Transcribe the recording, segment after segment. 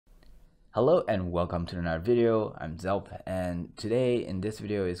Hello and welcome to another video. I'm Zelp, and today in this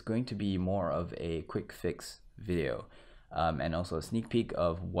video is going to be more of a quick fix video and also a sneak peek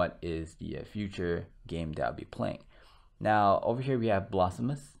of what is the future game that I'll be playing. Now over here we have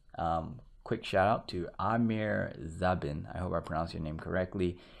Blasphemous. Quick shout out to Amir Zabin. I hope I pronounced your name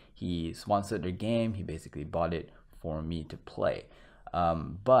correctly. He sponsored the game. He basically bought it for me to play.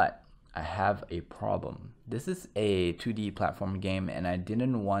 But I have a problem. This is a 2D platform game and I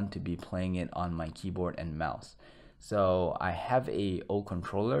didn't want to be playing it on my keyboard and mouse. So I have a old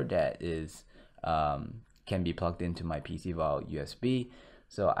controller that is can be plugged into my PC via USB.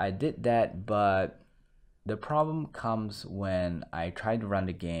 So I did that, but the problem comes when I try to run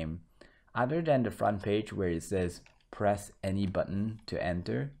the game. Other than the front page where it says press any button to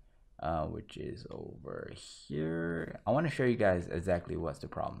enter, which is over here. I want to show you guys exactly what's the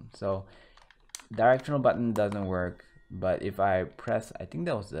problem. So directional button doesn't work, but if I press, I think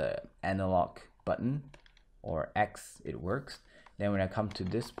that was the analog button or X, it works. Then when I come to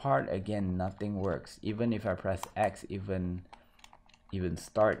this part, again, nothing works. Even if I press X, even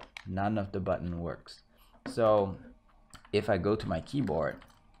start, none of the button works. So if I go to my keyboard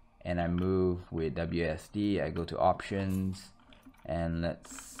and I move with WSD, I go to options, and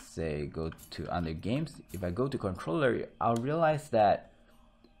let's say go to under games. If I go to controller, I'll realize that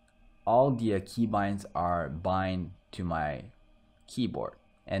all the keybinds are bind to my keyboard,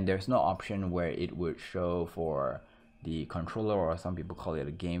 and there's no option where it would show for the controller, or some people call it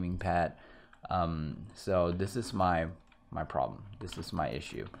a gaming pad. So this is my problem. This is my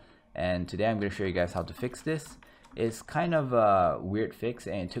issue, and today I'm going to show you guys how to fix this. It's kind of a weird fix,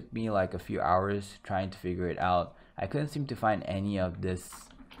 and it took me like a few hours trying to figure it out. I couldn't seem to find any of this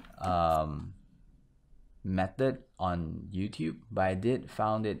method on YouTube, but I did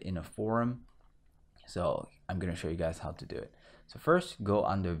found it in a forum. So I'm going to show you guys how to do it. So first, go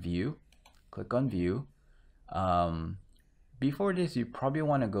under view, click on view. Before this, you probably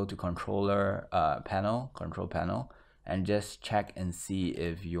want to go to controller control panel, and just check and see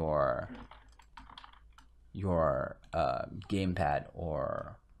if your gamepad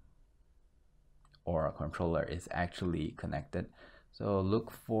or a controller is actually connected. So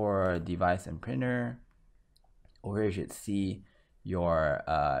look for device and printer, or you should see your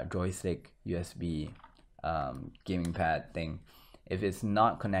joystick USB gaming pad thing. If it's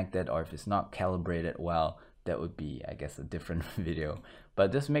not connected, or if it's not calibrated well, that would be, I guess, a different video.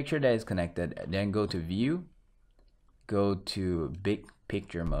 But just make sure that it's connected. Then go to view, go to big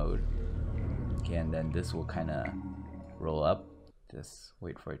picture mode. Okay, and then this will kind of roll up. Just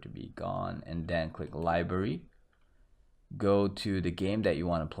wait for it to be gone, and then click library. Go to the game that you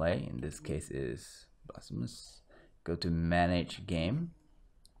want to play. In this case is Blasphemous. Go to manage game,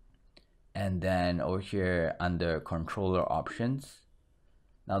 and then over here under controller options.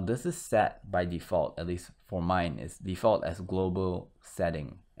 Now this is set by default, at least for mine, is default as global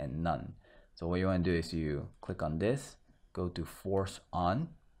setting and none. So what you want to do is you click on this, go to force on,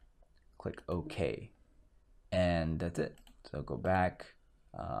 click OK, and that's it. So go back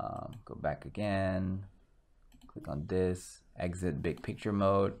again, click on this, exit big picture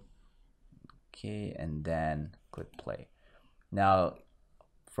mode, okay, and then click play. Now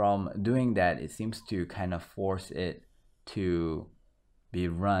from doing that, it seems to kind of force it to be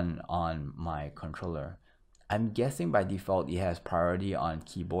run on my controller. I'm guessing by default it has priority on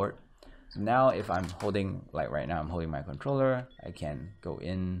keyboard. So now if I'm holding, like right now I'm holding my controller, I can go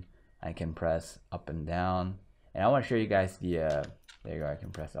in, I can press up and down, and I want to show you guys the there you go, I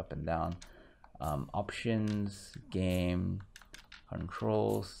can press up and down, options, game,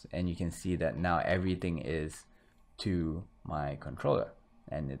 controls, and you can see that now everything is to my controller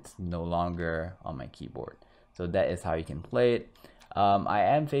and it's no longer on my keyboard. So that is how you can play it. I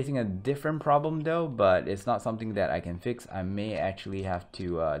am facing a different problem though, but it's not something that I can fix. I may actually have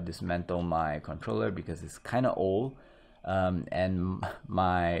to dismantle my controller because it's kind of old, and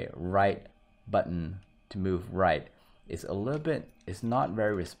my right button to move right is a little bit, it's not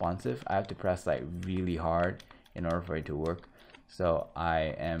very responsive. I have to press like really hard in order for it to work. So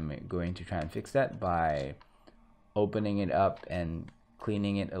I am going to try and fix that by opening it up and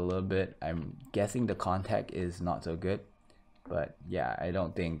cleaning it a little bit. I'm guessing the contact is not so good, but yeah, I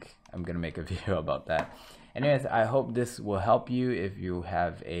don't think I'm gonna make a video about that. Anyways, I hope this will help you if you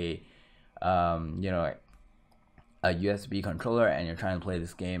have a a USB controller and you're trying to play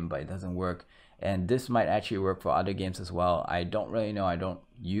this game but it doesn't work. And this might actually work for other games as well. I don't really know. I don't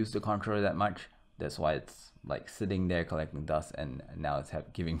use the controller that much. That's why it's like sitting there collecting dust, and now it's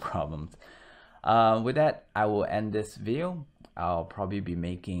giving problems. With that, I will end this video. I'll probably be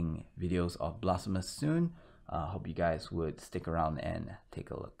making videos of Blasphemous soon. Hope you guys would stick around and take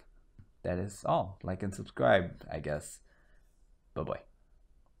a look. that is all. Like and subscribe, I guess. Bye bye.